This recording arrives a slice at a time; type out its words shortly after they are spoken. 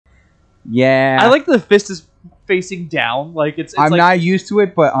Yeah. I like the fist is facing down. Like it's I'm like, not used to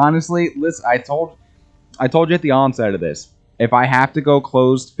it, but honestly, listen, I told you at the onset of this. If I have to go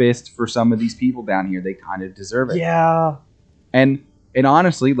closed fist for some of these people down here, they kind of deserve it. Yeah. And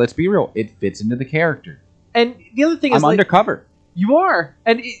honestly, let's be real, it fits into the character. And the other thing is, I'm undercover. You are.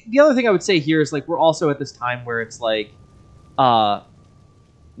 And the other thing I would say here is, like, we're also at this time where it's like, why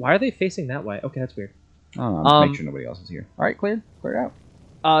are they facing that way? Okay, that's weird. I don't know, just make sure nobody else is here. All right, clear out.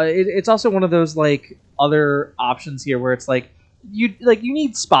 It's also one of those, like, other options here where it's like you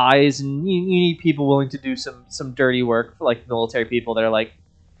need spies and you need people willing to do some dirty work for, like, military people that are, like,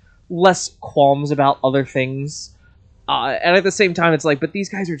 less qualms about other things. And at the same time, it's like, but these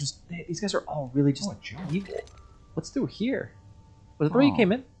guys are all really just evil. What's through here? Was it the way you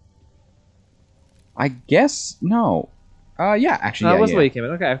came in? I guess no. Yeah, actually, no, yeah, it was yeah. the way you came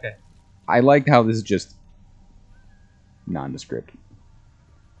in. Okay. I liked how this is just nondescript.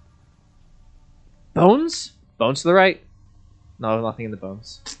 Bones? Bones to the right. No, nothing in the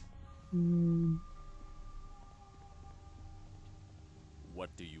bones. What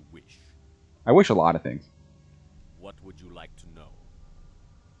do you wish? I wish a lot of things. What would you like to know?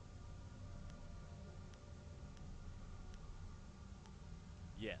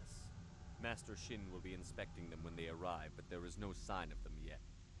 Yes. Master Shin will be inspecting them when they arrive, but there is no sign of them yet.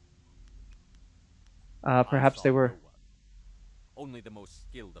 Perhaps they were... No one. Only the most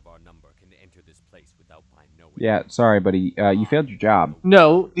skilled of our number can enter this place without my knowing. Yeah, sorry, buddy. You failed your job.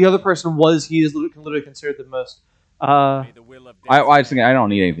 No, the other person was. He is literally considered the most... May the will of I just think I don't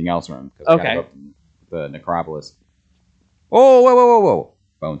need anything else from him. Okay. Go the necropolis. Oh, whoa.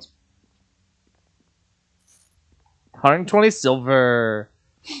 Bones. 120 silver.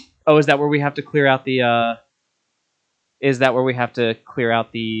 Oh, is that where we have to clear out the... Is that where we have to clear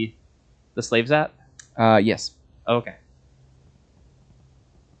out the slaves at? Yes. Okay.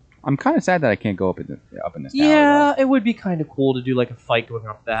 I'm kind of sad that I can't go up in this tower. Yeah, it would be kind of cool to do like a fight going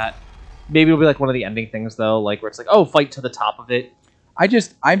up that. Maybe it'll be like one of the ending things though, like where it's like, oh, fight to the top of it. I'm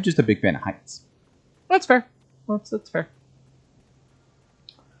just a big fan of heights. That's fair. That's fair.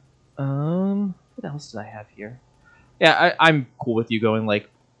 What else did I have here? Yeah, I'm cool with you going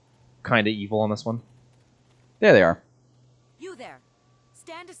like kind of evil on this one. There they are. You there.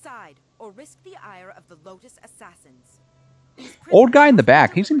 Stand aside or risk the ire of the Lotus Assassins. Old guy in the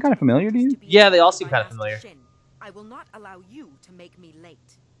back. He seemed kind of familiar to you? Yeah, they all seem kind of familiar. I will not allow you to make me late.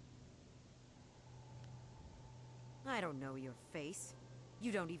 I don't know your face.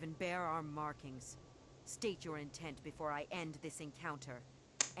 You don't even bear our markings. State your intent before I end this encounter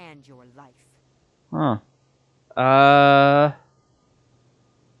and your life. Huh.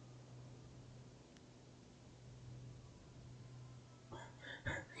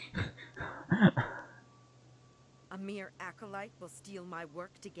 A mere acolyte will steal my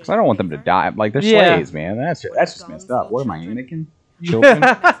work to gain. I don't want them to die. Like, they're slaves, man. That's just messed up. What am I, Anakin? Children?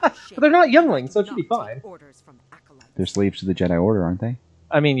 But they're not younglings, so it should be fine. They're slaves to the Jedi Order, aren't they?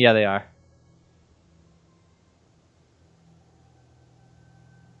 I mean, yeah, they are.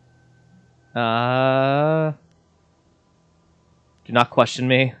 Do not question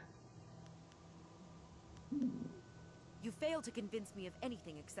me. You fail to convince me of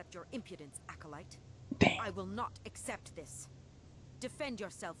anything except your impudence, acolyte. Damn. I will not accept this. Defend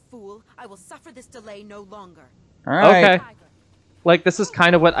yourself, fool. I will suffer this delay no longer. All right. Okay. Like, this is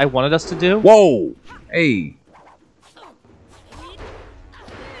kind of what I wanted us to do. Whoa! Hey.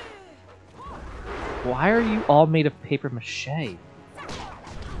 Why are you all made of paper mache?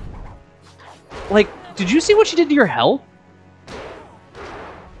 Like, did you see what she did to your health?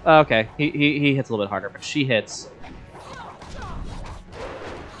 Okay, he hits a little bit harder, but she hits.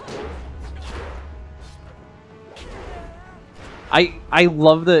 I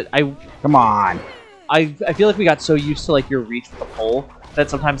love that. Come on. I feel like we got so used to like your reach with the pole that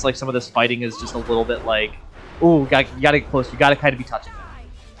sometimes like some of this fighting is just a little bit like, ooh, you gotta get close. You gotta kind of be touching them.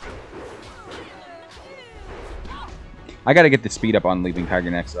 I gotta get the speed up on leaving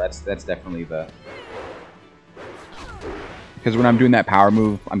Tiger Neck, so that's definitely the... Because when I'm doing that power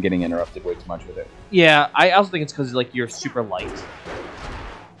move, I'm getting interrupted way too much with it. Yeah, I also think it's because like you're super light.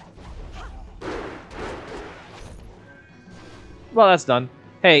 Well, that's done.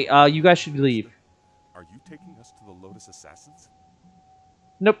 Hey, you guys should leave. Are you taking us to the Lotus Assassins?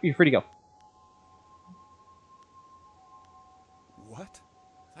 Nope, you're free to go. What?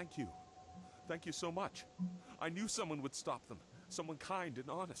 Thank you. Thank you so much. I knew someone would stop them. Someone kind and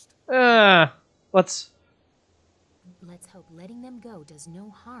honest. Let's hope letting them go does no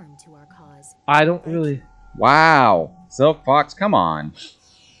harm to our cause. I don't really... Wow. Silk Fox, come on.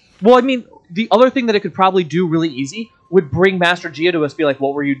 Well, I mean, the other thing that it could probably do really easy would bring Master Gia to us, be like,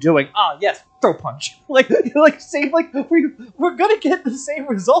 "What were you doing?" Ah, yes, throw punch. like same, like we're gonna get the same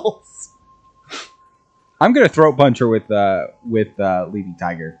results. I'm gonna throat punch her with Leafy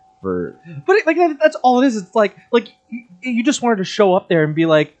Tiger for. But that's all it is. It's like you just wanted to show up there and be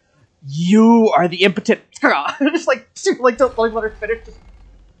like, "You are the impotent." Just don't let her finish. Just...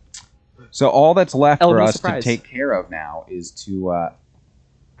 So all that's left for us to surprise. take care of now is to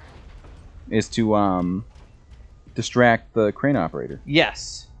distract the crane operator.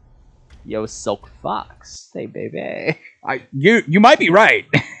 Yes. Yo, Silk Fox. Hey, baby. You might be right.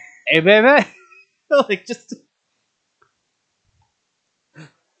 Hey, baby. Like, just...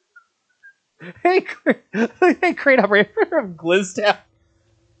 Hey, crane operator from Glizztown.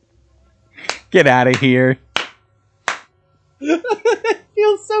 Get out of here. It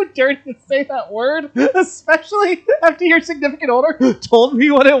feels so dirty to say that word, especially after your significant other told me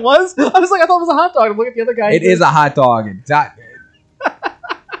what it was. I was like, I thought it was a hot dog. I'm looking at the other guy. It is a hot dog.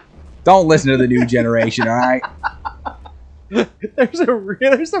 Don't listen to the new generation, all right?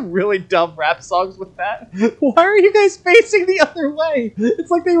 There's some really dumb rap songs with that. Why are you guys facing the other way?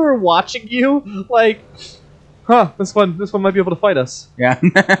 It's like they were watching you, like, this one might be able to fight us. Yeah.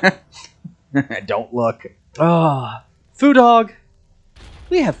 Don't look. Food dog.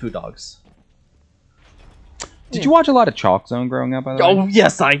 We have food dogs. Did you watch a lot of Chalk Zone growing up, by the way? Oh,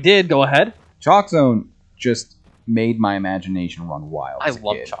 yes, I did. Go ahead. Chalk Zone just made my imagination run wild. I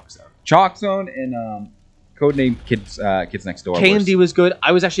love Chalk Zone. Chalk Zone and Codename Kids Next Door. K&D was good.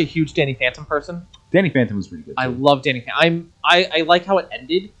 I was actually a huge Danny Phantom person. Danny Phantom was pretty good, too. I love Danny Phantom. I like how it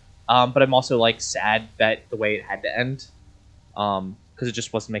ended, but I'm also like sad that the way it had to end, because it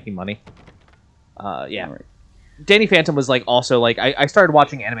just wasn't making money. Yeah. Right. Danny Phantom was like also like I started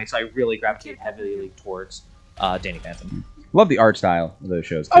watching anime, so I really gravitated heavily towards Danny Phantom. Love the art style of those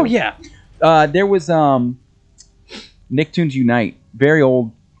shows, too. Oh yeah. There was Nicktoons Unite, very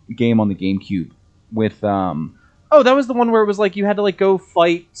old game on the GameCube with Oh, that was the one where it was like you had to like go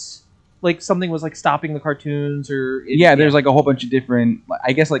fight, like something was like stopping the cartoons or there's like a whole bunch of different,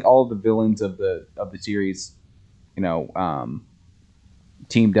 I guess like all of the villains of the series,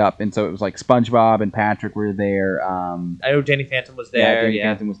 teamed up, and so it was like SpongeBob and Patrick were there. I know Danny Phantom was there. Danny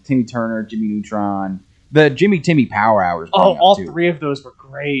Phantom was Timmy Turner, Jimmy Neutron, the Jimmy Timmy Power Hours. Oh, all three of those were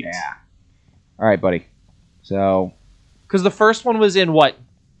great. Yeah. All right, buddy. So, because the first one was in what?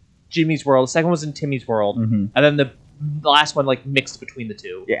 Jimmy's World. The second one was in Timmy's World, and then the last one like mixed between the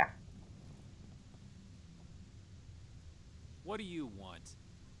two. Yeah. What do you want?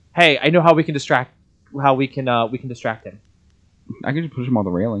 Hey, I know how we can distract. How we can distract him. I can just push him on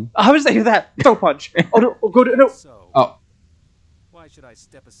the railing. How does they do that? Throw punch. Oh no! Oh, go to no. So, why should I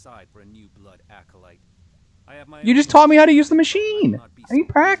step aside for a new blood acolyte? I have my. You just taught me how to use the machine. I need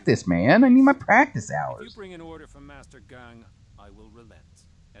practice, man. I need my practice hours. If you bring an order from Master Gang, I will relent,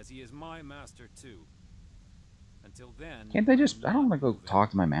 as he is my master too. Until then, Can't they just? I don't want to go talk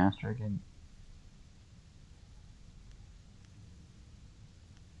to my master again.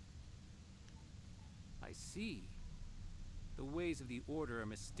 I see. The ways of the Order are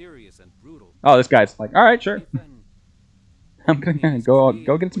mysterious and brutal. Oh, this guy's like, all right, sure. I'm gonna go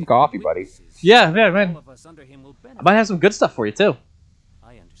get some coffee, buddy. Yeah, man. I might have some good stuff for you too.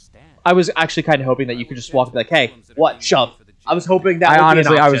 I understand. I was actually kind of hoping that you could just walk and be like, "Hey, what? Shove." I was hoping that. I would be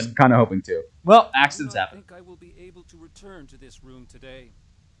an option. was kind of hoping to. Well, accidents happen. I think I will be able to return to this room today,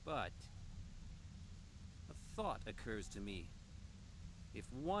 but a thought occurs to me.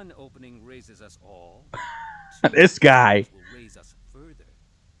 If one opening raises us all, This guy will raise us further.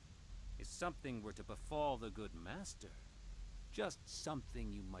 If something were to befall the good master, just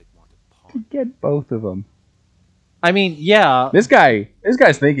something you might want to ponder. get both of them. I mean, yeah. This guy's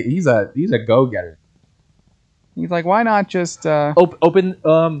thinking he's a go-getter. He's like, why not just Open.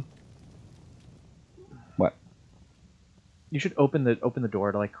 What? You should open the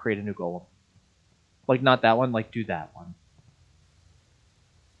door to like create a new golem. Like not that one. Like do that one.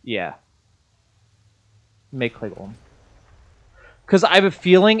 Yeah. Make clay golem. Because I have a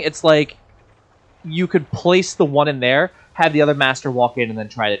feeling it's like you could place the one in there, have the other master walk in, and then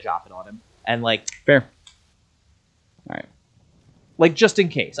try to drop it on him, and like fair. All right. Like just in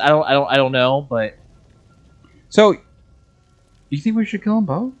case. I don't know, but So, you think we should kill them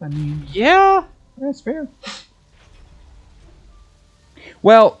both? I mean, yeah, that's fair.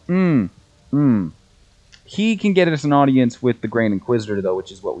 Well, he can get us an audience with the Grand Inquisitor, though,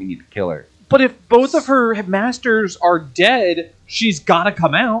 which is what we need to kill her. But if both of her masters are dead, she's gotta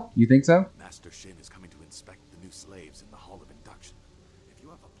come out. You think so? Master Shin is coming to inspect the new slaves in the Hall of Induction. If you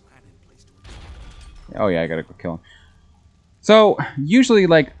have a plan in place to... Oh yeah, I gotta go kill him. So usually,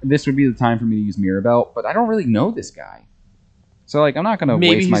 like, this would be the time for me to use Mirabelle, but I don't really know this guy. So like, I'm not gonna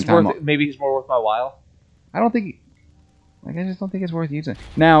waste my time. Maybe he's more worth my while. I don't think. Like, I just don't think it's worth using.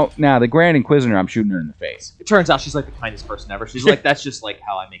 Now, the Grand Inquisitor, I'm shooting her in the face. It turns out she's like the kindest person ever. She's like, that's just like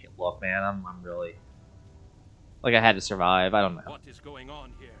how I make it look, man. I'm really like, I had to survive. I don't know. What is going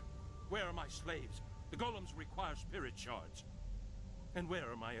on here? Where are my slaves? The golems require spirit shards. And where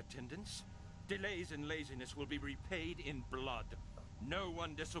are my attendants? Delays and laziness will be repaid in blood. No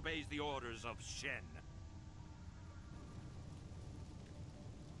one disobeys the orders of Shen.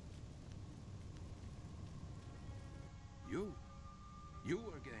 You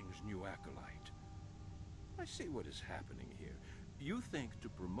are Gang's new acolyte. I see what is happening here. You think to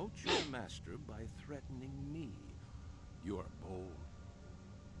promote your master by threatening me. You are bold,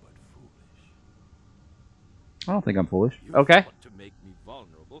 but foolish. I don't think I'm foolish. You Okay. want to make me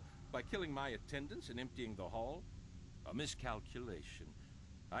vulnerable by killing my attendants and emptying the hall? A miscalculation.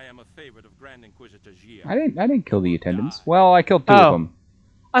 I am a favorite of Grand Inquisitor Jia. I didn't kill the attendants. Well, I killed two of them.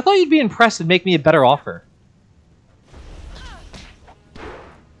 I thought you'd be impressed and make me a better offer.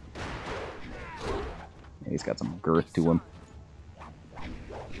 He's got some girth to him.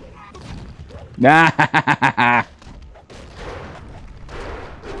 Nah.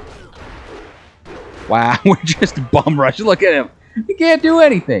 Wow, we're just bum rush. Look at him. He can't do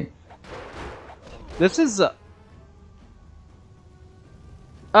anything. This is.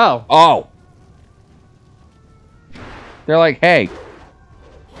 Oh. Oh. They're like, hey.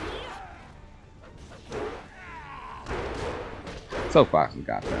 So Fox has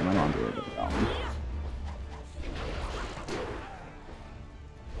got them. I don't do it with them.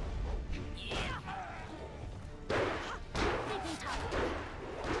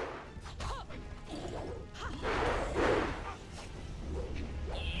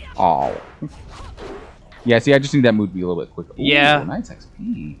 Oh. Yeah, see, I just need that move to be a little bit quicker. Ooh, yeah. Nice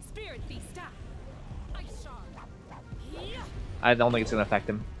XP. I don't think it's gonna affect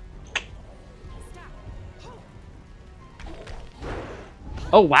him.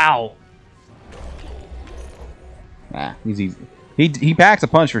 Oh wow. Nah, he's easy. He packs a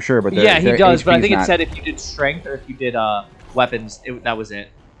punch for sure, but Yeah, he does. But I think not... it said if you did strength or if you did weapons, that was it.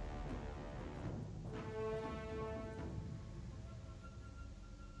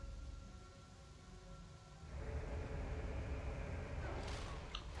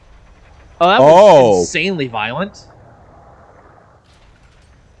 Oh, that was insanely violent.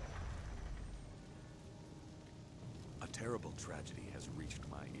 A terrible tragedy has reached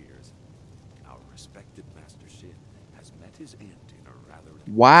my ears. Our respected Master Shin has met his end in a rather...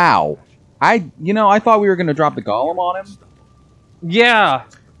 Wow. I thought we were going to drop the golem on him. Yeah.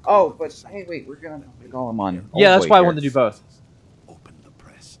 Oh, but hey, wait, we're going to drop the golem on. Yeah, that's why I wanted to do both. Open the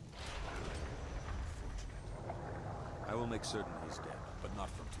press. I will make certain he's dead, but not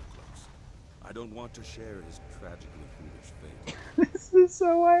from too close. I don't want to share his tragically foolish fate. This is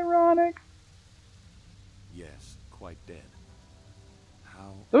so ironic. Yes, quite dead.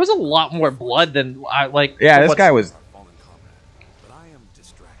 How? There was a lot more blood than I like. Yeah, this guy was... Fallen comrade, but I am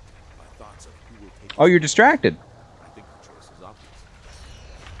distracted by thoughts of who will take... Oh, you're distracted. I think the choice is obvious.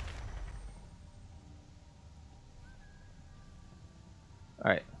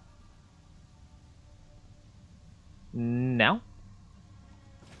 All right. Now.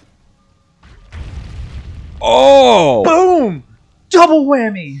 Oh! Boom! Double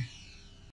whammy.